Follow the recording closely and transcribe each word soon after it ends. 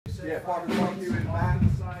Yeah, Parker, talk to you in back.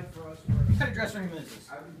 What kind of dressing room is this?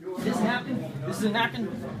 This napkin? This is a napkin?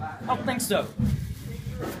 I don't think so.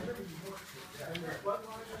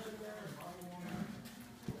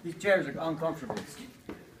 These chairs are uncomfortable.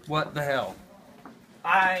 What the hell?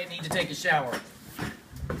 I need to take a shower.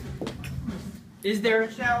 Is there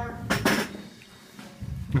a shower?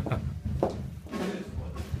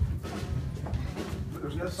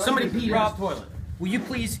 Somebody peed in the toilet. Will you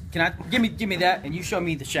please, give me that and you show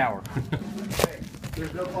me the shower.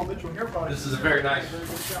 There's no Paul Mitchell here, probably. This is a very nice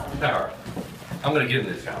shower. I'm gonna get in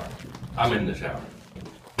this shower. I'm in the shower.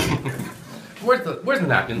 Where's the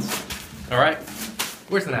napkins? All right.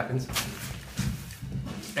 Where's the napkins?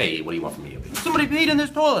 Hey, what do you want from me? Somebody peed in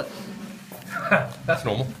this toilet. That's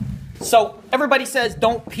normal. So everybody says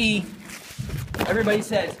don't pee. Everybody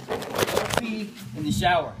says don't pee in the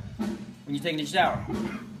shower when you're taking a shower.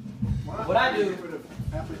 What I do?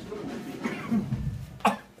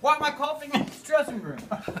 Why am I coughing in this dressing room?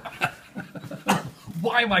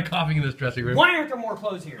 Why am I coughing in this dressing room? Why aren't there more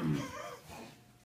clothes here?